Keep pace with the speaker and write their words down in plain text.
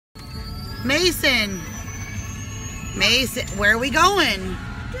Mason. Mason, where are we going?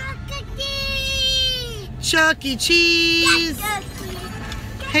 Chuck E. Cheese.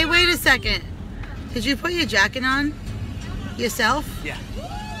 Hey, wait a second. Did you put your jacket on yourself? Yeah.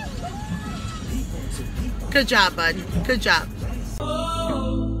 Good job, bud. Good job.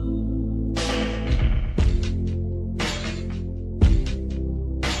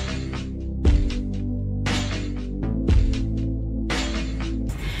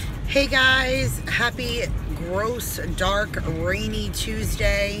 Hey guys, happy gross, dark, rainy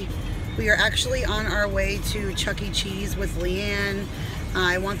Tuesday. We are actually on our way to Chuck E. Cheese with LeeAnne.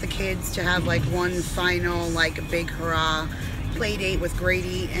 I want the kids to have like one final like big hurrah play date with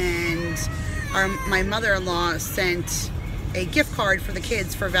Grady, and my mother-in-law sent a gift card for the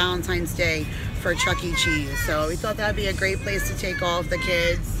kids for Valentine's Day for Chuck E. Cheese. So we thought that'd be a great place to take all of the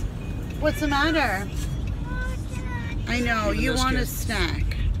kids. What's the matter? I know, you want a snack.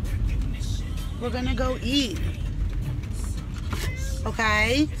 We're gonna go eat.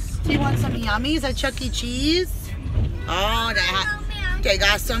 Okay? Do you want some yummies at Chuck E. Cheese? Oh, they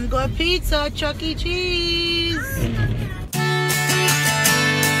got some good pizza at Chuck E. Cheese.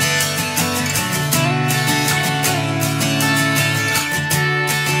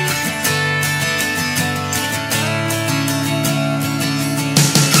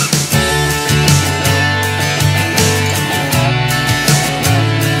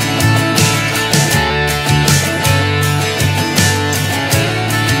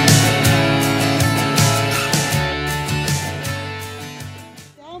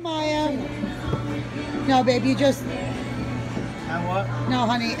 No, babe, you just... And what? No,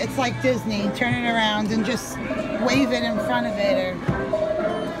 honey, it's like Disney. Turn it around and just wave it in front of it. Or...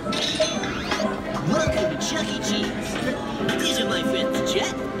 Welcome to Chuck E. Cheese. These are my friends,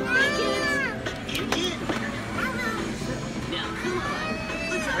 Jet. Hey, kids. And Jen. Now, come on.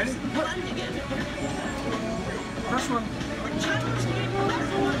 Let's have some fun together. First one.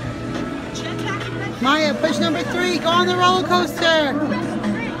 Maya, push number 3. Go on the roller coaster.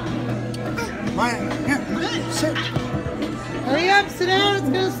 Maya, here, sit. Hurry up, sit down, it's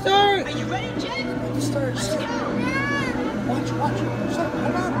gonna start. Are you ready, Jen? Let's start. Sit. Watch. Sit.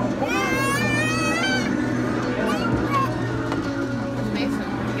 Hold on. Mason,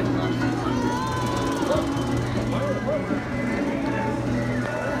 give him one.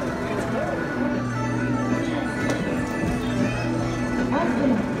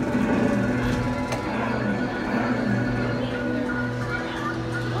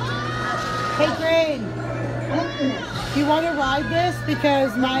 Hey, Green, do you want to ride this?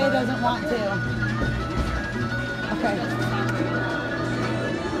 Because Maya doesn't want to. Okay.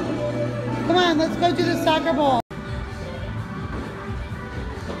 Come on, let's go do the soccer ball.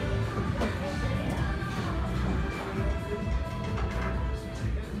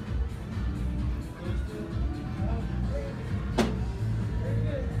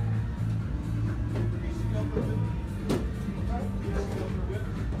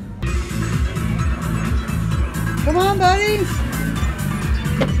 Come on, buddies.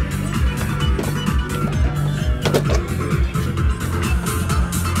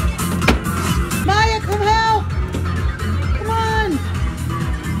 Maya, come help. Come on.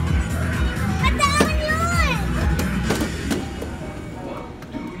 What the hell are you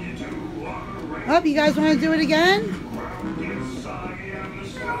doing? Up, you guys want to do it again?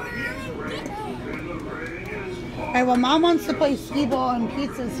 All right, well, Mom wants to play skee-ball and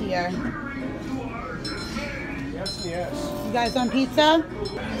pizza's here. Yes. You guys on pizza?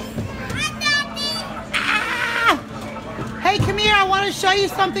 Ah! Hey, come here. I want to show you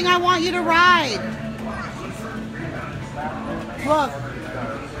something I want you to ride.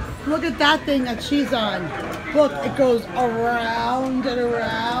 Look at that thing that she's on. Look, it goes around and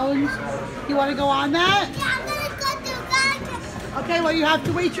around. You want to go on that? Yeah, I'm gonna go to God. Okay, well, you have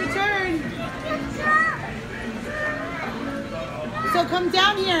to wait your turn. So come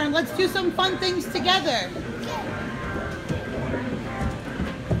down here and let's do some fun things together.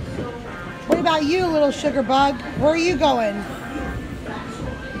 What about you, little sugar bug? Where are you going?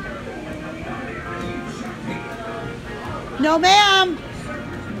 No, ma'am.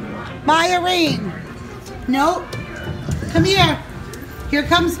 Maya Rain. Nope. Come here. Here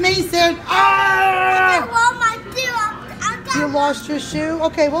comes Mason. Ah! I want my shoe. You lost your shoe?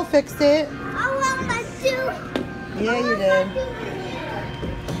 Okay, we'll fix it. I want my shoe. Yeah, you did.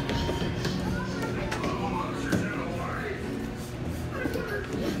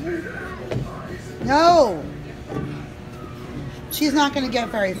 No. She's not going to get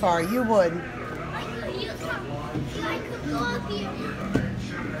very far. You would.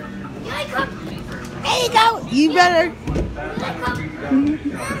 There you go. You better.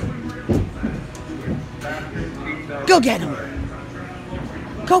 Go get him.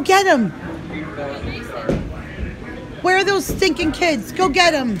 Go get him. Where are those stinking kids? Go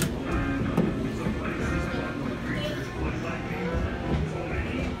get them.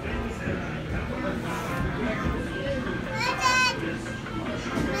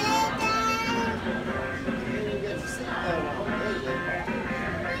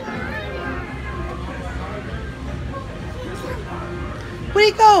 Where'd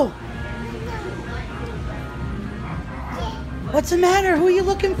he go? What's the matter? Who are you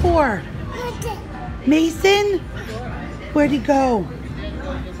looking for? Mason? Where'd he go?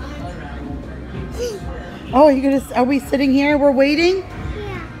 Oh, are we sitting here? We're waiting?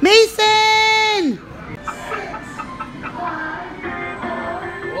 Yeah. Mason!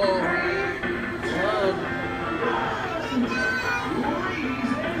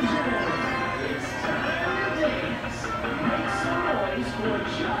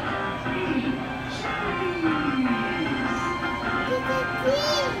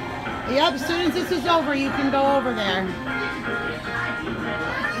 Yep, as soon as this is over, you can go over there.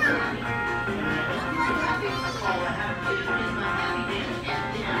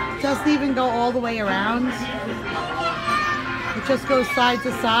 Doesn't even go all the way around. It just goes side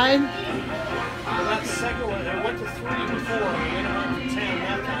to side. Well, that second one, I went to 3 before, and then I went to 10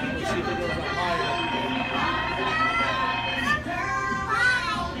 that time. Let's see if it goes up higher.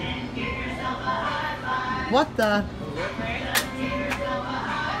 What the?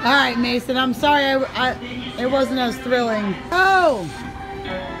 All right, Mason, I'm sorry it wasn't as thrilling. Go!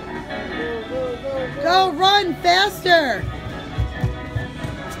 Go, run faster!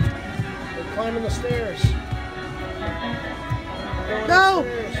 They're climbing the stairs. Go,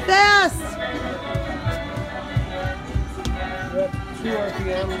 fast! We're at 2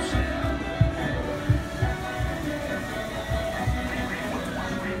 RPMs.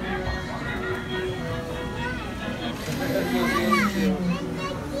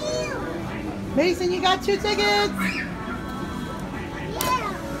 Mason, you got 2 tickets!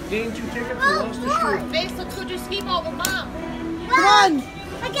 Gained 2 tickets and lost the street. Mace, let's go do skee ball with Mom. Come on!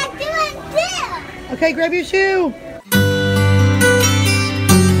 I got 2 and 2. Okay, grab your shoe.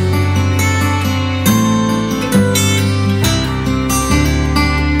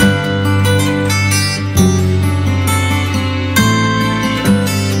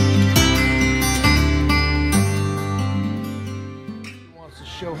 She wants to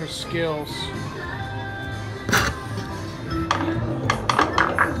show her skills.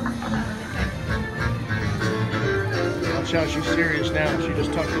 Watch out, she's serious now. She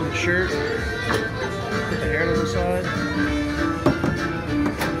just tucked in the shirt, put the hair to the side.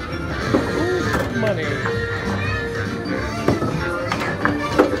 Ooh, money.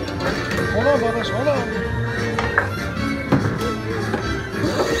 Hold on, Bubba's, hold on.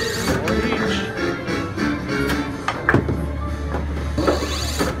 1 each.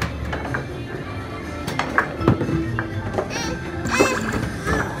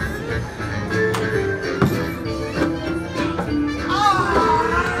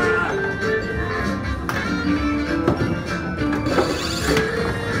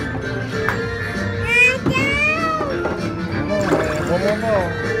 One more ball.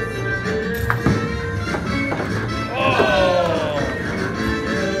 Oh!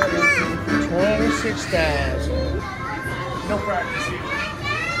 26,000. No practice here.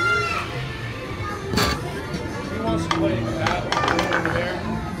 He wants to play that over there.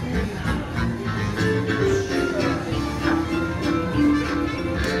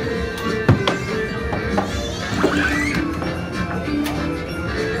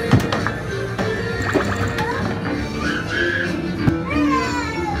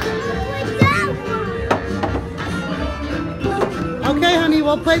 Okay, honey,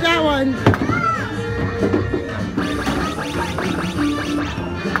 we'll play that one.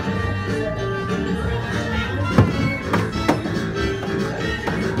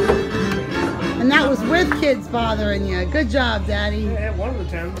 And that was with kids bothering you. Good job, Daddy. I had one of the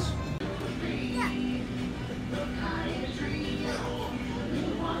 10s.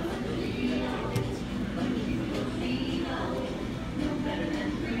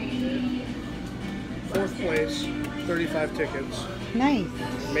 Fourth place, 35 tickets. Nice.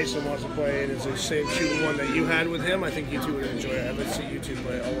 Mason wants to play it. It's the same shooting one that you had with him. I think you two would enjoy it. Let's see you two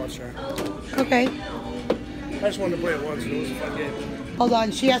play it. I'll watch her. Okay. I just wanted to play it once and it was a fun game. Hold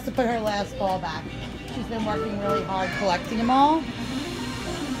on, she has to put her last ball back. She's been working really hard collecting them all.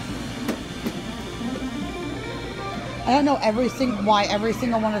 I don't know why every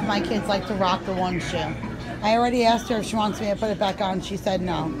single one of my kids like to rock the one shoe. I already asked her if she wants me to put it back on. She said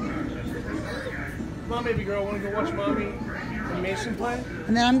no. Come on, baby girl. Want to go watch Mommy and Mason play?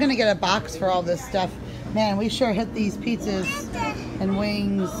 And then I'm going to get a box for all this stuff. Man, we sure hit these pizzas and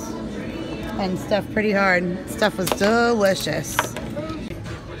wings and stuff pretty hard. Stuff was delicious.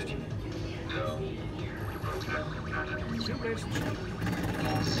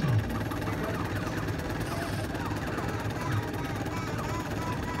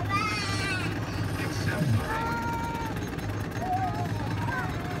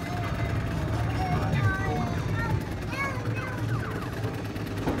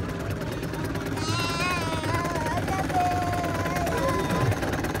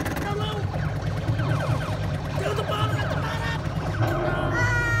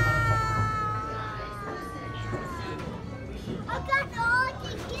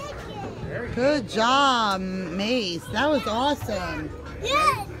 Good job, Mace. That was awesome.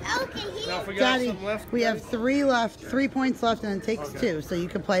 Yes. Okay. Now, if we got Daddy, some left, we have 3 left, 3 points left, and it takes 2, so you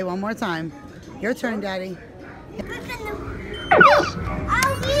can play one more time. Your turn, Daddy.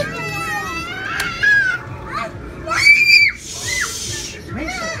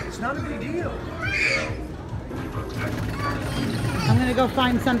 Mason, it's not a big deal. I'm gonna go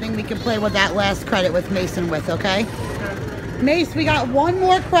find something we can play with that last credit with Mason with, okay? Mace, we got 1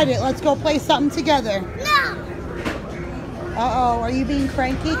 more credit. Let's go play something together. No. Uh-oh, are you being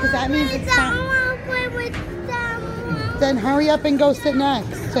cranky? Because that means it's time. I want to play with someone. Then hurry up and go sit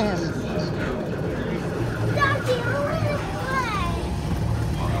next to him. Daddy, I want to play.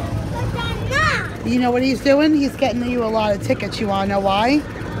 But I'm not. You know what he's doing? He's getting you a lot of tickets. You want to know why?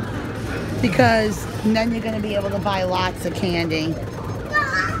 Because then you're going to be able to buy lots of candy. No, I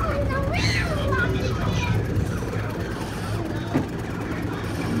want to really want to play.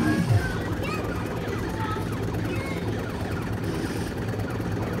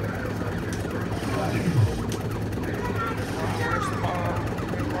 Where's the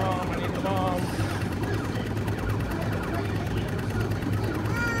bomb? I need the bomb.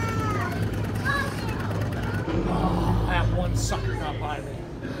 Oh, I have one sucker not by me.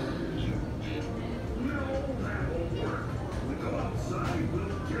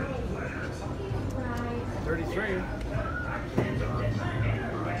 $33.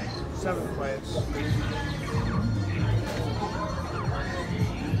 7th place.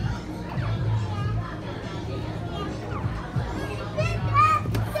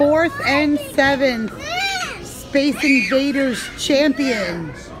 Fourth and 7th. Space Invaders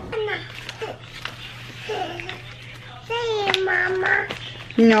champions. Say it, Mama.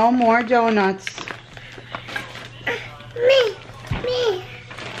 No more donuts. Me.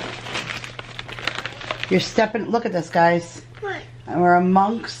 You're stepping, look at this, guys. What? We're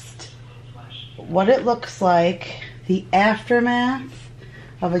amongst what it looks like, the aftermath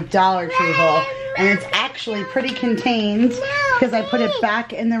of a Dollar Tree haul. And it's actually pretty contained because I put it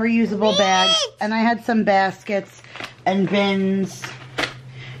back in the reusable bag. And I had some baskets and bins.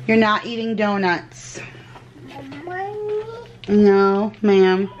 You're not eating donuts. Mommy. No,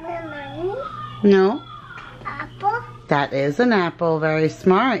 ma'am. Mommy. No. Apple. That is an apple. Very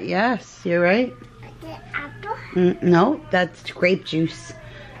smart. Yes, you're right. The apple. No, that's grape juice.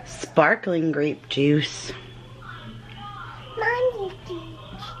 Sparkling grape juice. Mommy.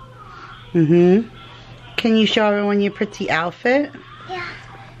 Mm-hmm. Can you show everyone your pretty outfit? Yeah.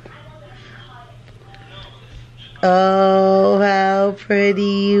 Oh, how pretty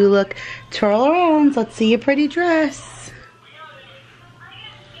you look. Twirl around. Let's see your pretty dress.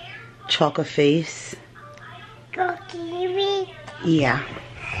 Chocolate face. Cookie. Yeah.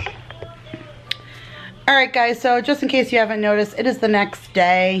 Alright guys, so just in case you haven't noticed, it is the next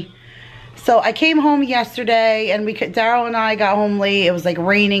day. So I came home yesterday and Daryl and I got home late. It was like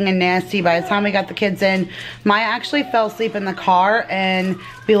raining and nasty. By the time we got the kids in, Maya actually fell asleep in the car and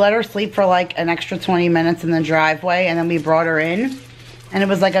we let her sleep for like an extra 20 minutes in the driveway and then we brought her in. And it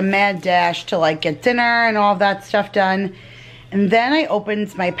was like a mad dash to like get dinner and all of that stuff done. And then I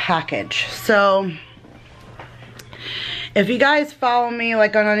opened my package. So if you guys follow me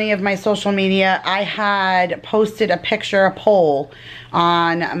like on any of my social media, I had posted a poll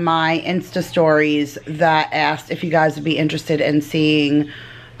on my Insta stories that asked if you guys would be interested in seeing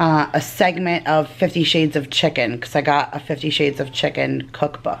a segment of 50 Shades of Chicken, because I got a 50 Shades of Chicken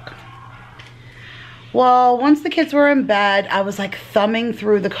cookbook. Well, once the kids were in bed, I was like thumbing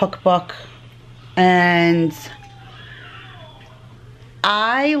through the cookbook and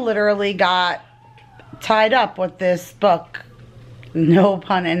I literally got tied up with this book, no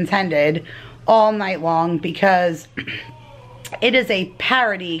pun intended, all night long because it is a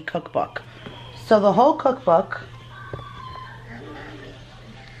parody cookbook. So the whole cookbook,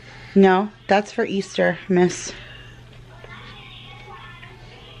 no, that's for Easter, miss.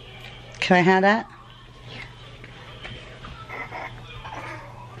 Can I have that?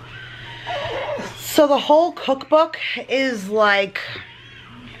 So the whole cookbook is like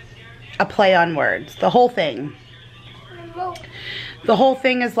a play on words. The whole thing. The whole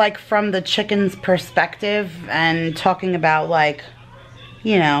thing is like from the chicken's perspective and talking about like,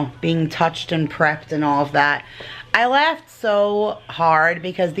 you know, being touched and prepped and all of that. I laughed so hard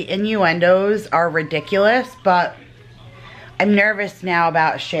because the innuendos are ridiculous, but I'm nervous now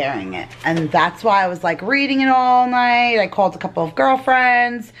about sharing it. And that's why I was like reading it all night. I called a couple of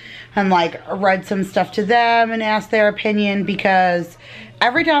girlfriends and like read some stuff to them and asked their opinion, because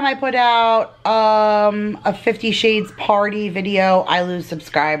every time I put out a 50 Shades party video, I lose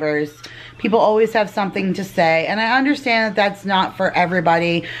subscribers. People always have something to say, and I understand that that's not for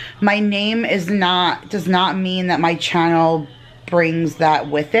everybody. My name does not mean that my channel brings that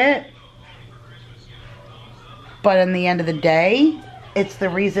with it. But in the end of the day, it's the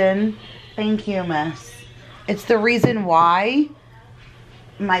reason, thank you, miss. It's the reason why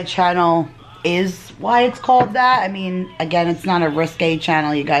my channel is why it's called that. I mean, again, it's not a risque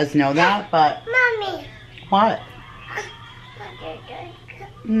channel, you guys know that, but... Mommy. What?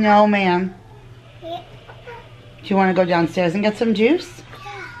 No, ma'am. Do you want to go downstairs and get some juice?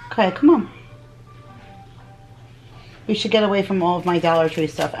 Okay, come on. We should get away from all of my Dollar Tree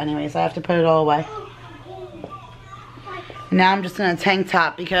stuff anyways. I have to put it all away. Now I'm just in a tank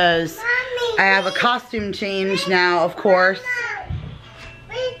top because I have a costume change now, of course.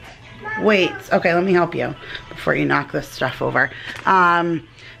 Wait, okay, let me help you before you knock this stuff over.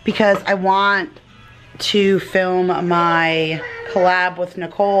 Because I want to film my collab with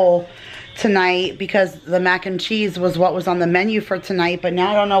Nicole tonight, because the mac and cheese was what was on the menu for tonight, but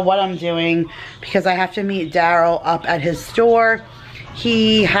now I don't know what I'm doing because I have to meet Daryl up at his store.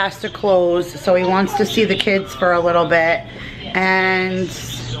 He has to close, so he wants to see the kids for a little bit, and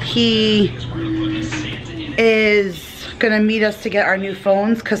he is gonna meet us to get our new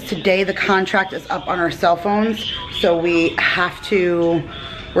phones, because today the contract is up on our cell phones, so we have to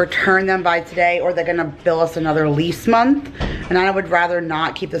return them by today or they're gonna bill us another lease month, and I would rather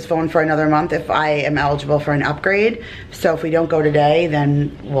not keep this phone for another month if I am eligible for an upgrade. So if we don't go today,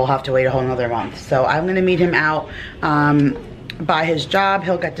 then we'll have to wait a whole nother month. So I'm gonna meet him out by his job.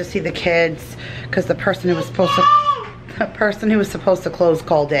 He'll get to see the kids because the person who was supposed to close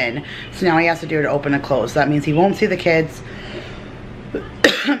called in, so now he has to do it to open and close. So that means he won't see the kids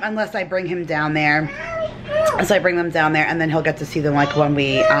unless I bring him down there. So I bring them down there, and then he'll get to see them like when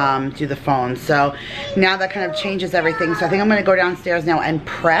we do the phone. So now that kind of changes everything. So I think I'm gonna go downstairs now and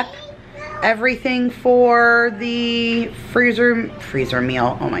prep everything for the freezer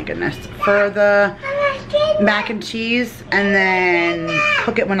meal. Oh my goodness, for the mac and cheese, and then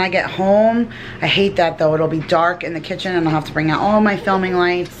cook it when I get home. I hate that though. It'll be dark in the kitchen and I'll have to bring out all my filming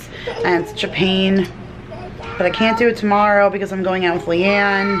lights, and it's such a pain. But I can't do it tomorrow because I'm going out with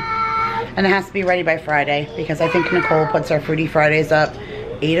LeeAnne, and it has to be ready by Friday because I think Nicole puts our Fruity Fridays up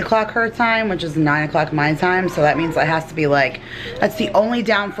 8 o'clock her time, which is 9 o'clock my time. So that means it has to be like, that's the only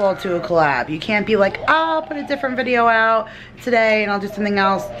downfall to a collab. You can't be like, oh, I'll put a different video out today and I'll do something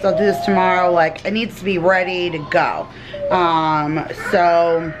else, I'll do this tomorrow. Like, it needs to be ready to go.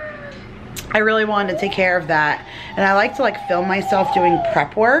 So I really wanted to take care of that. And I like to like film myself doing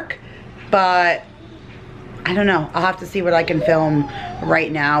prep work, but I don't know. I'll have to see what I can film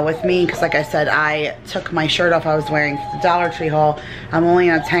right now with me, because like I said, I took my shirt off I was wearing for the Dollar Tree haul. I'm only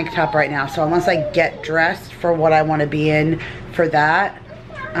in a tank top right now, so unless I get dressed for what I want to be in for that,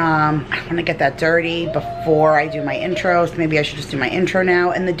 I want to get that dirty before I do my intro. So maybe I should just do my intro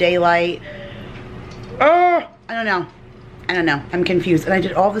now in the daylight. Oh, I don't know. I'm confused. And I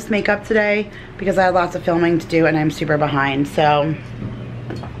did all this makeup today because I had lots of filming to do and I'm super behind. So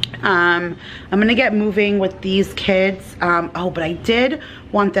I'm gonna get moving with these kids. Oh, but I did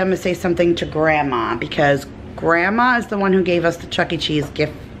want them to say something to Grandma, because Grandma is the one who gave us the Chuck E. Cheese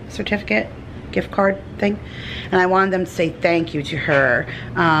gift card thing, and I wanted them to say thank you to her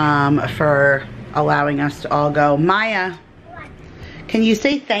for allowing us to all go. Maya, can you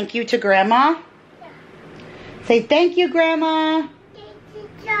say thank you to Grandma? Say thank you, Grandma. Thank you,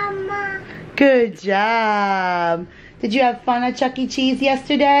 Grandma. Good job. Did you have fun at Chuck E. Cheese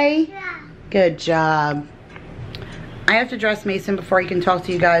yesterday? Yeah. Good job. I have to dress Mason before he can talk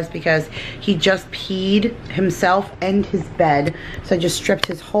to you guys because he just peed himself and his bed. So I just stripped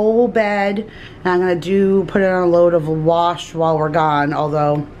his whole bed, and I'm gonna put it on a load of wash while we're gone,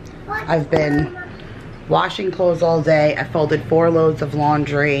 although I've been washing clothes all day. I folded 4 loads of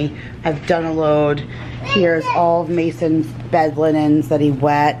laundry. I've done a load. Here's all of Mason's bed linens that he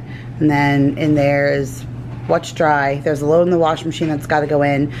wet, and then in there is what's dry. There's a load in the washing machine that's got to go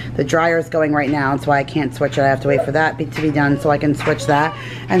in. The dryer is going right now. That's why I can't switch it. I have to wait for that to be done so I can switch that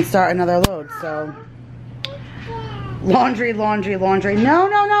and start another load. So laundry, laundry, laundry. No,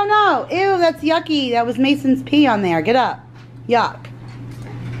 no, no, no. Ew, that's yucky. That was Mason's pee on there. Get up. Yuck.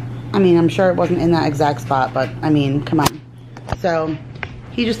 I mean, I'm sure it wasn't in that exact spot, but I mean, come on. So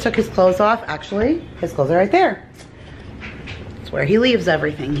he just took his clothes off. Actually, his clothes are right there. It's where he leaves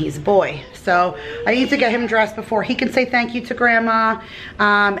everything. He's a boy. So I need to get him dressed before he can say thank you to Grandma.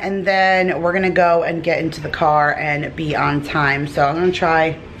 And then we're gonna go and get into the car and be on time. So I'm gonna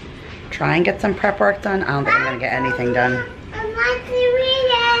try and get some prep work done. I don't think I'm gonna get anything done. I want to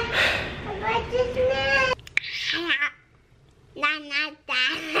read it. I want to snack.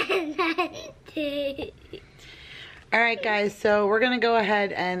 Alright guys, so we're gonna go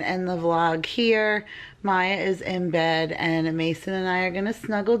ahead and end the vlog here. Maya is in bed and Mason and I are gonna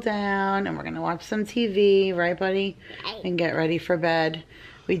snuggle down and we're gonna watch some TV, right buddy? And get ready for bed.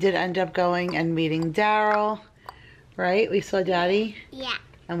 We did end up going and meeting Daryl, right? We saw Daddy? Yeah.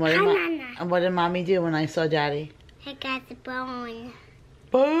 And what did Mommy do when I saw Daddy? I got the bone.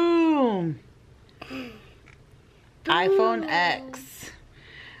 Boom! iPhone X.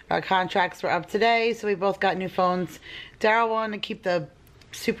 Our contracts were up today, so we both got new phones. Daryl wanted to keep the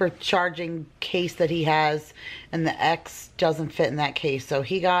supercharging case that he has, and the X doesn't fit in that case, so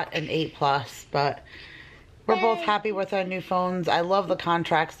he got an 8 Plus, but we're both happy with our new phones. I love the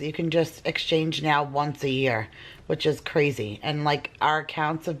contracts that you can just exchange now once a year, which is crazy. And like our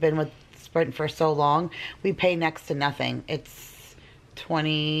accounts have been with Sprint for so long, we pay next to nothing. It's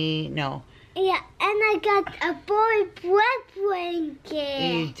 20, no. Yeah, and I got a boy blanket.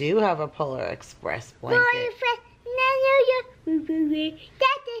 You do have a Polar Express blanket.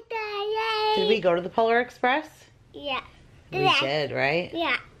 Did we go to the Polar Express? Yeah. We did, right?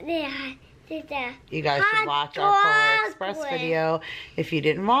 Yeah. You guys should watch our Polar Express video. If you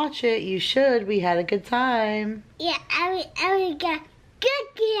didn't watch it, you should. We had a good time. Yeah, I got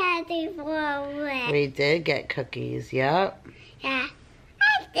cookies for it. We did get cookies, yep. Yeah.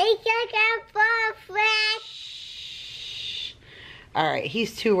 I think I got fresh. Alright,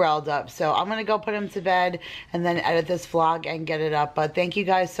 he's too riled up, so I'm going to go put him to bed and then edit this vlog and get it up. But thank you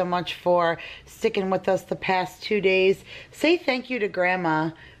guys so much for sticking with us the past 2 days. Say thank you to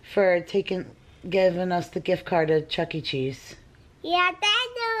Grandma for giving us the gift card to Chuck E. Cheese. Yeah,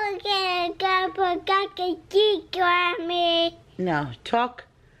 that's okay. Grammy. No, talk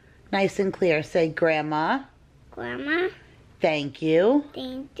nice and clear. Say, Grandma, Grandma, thank you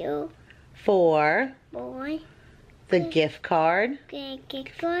thank you for boy. the gift card Good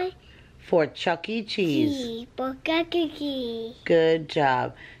for Chuck E. Cheese. cookie. Good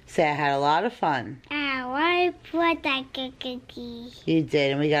job. Say, I had a lot of fun. I want to put that cookie. You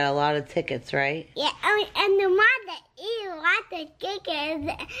did, and we got a lot of tickets, right? Yeah, and the mother eat a lot of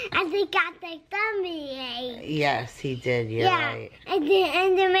chickens, and they got the tummy. Yes, he did. You're right. And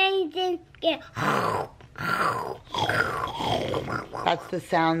the maiden get. That's the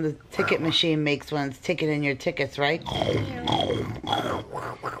sound the ticket machine makes when it's ticketing your tickets, right?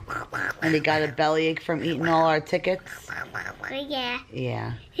 And he got a bellyache from eating all our tickets? Yeah.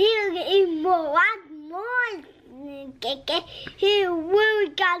 Yeah. He'll eat more, He really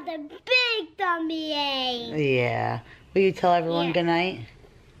got the big tummy. Yeah. Will you tell everyone good night?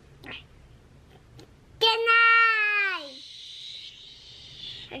 Good night.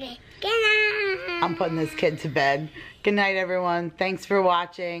 Okay. Good night. I'm putting this kid to bed. Good night, everyone. Thanks for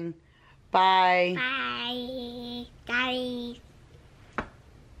watching. Bye. Bye. Daddy.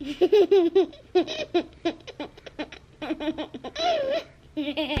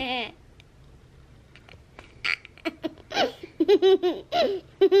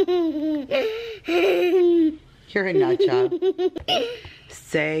 You're a nut job.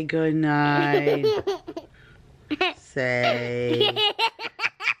 Say good night. Say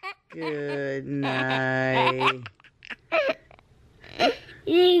good night.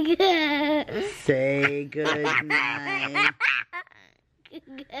 Say good night.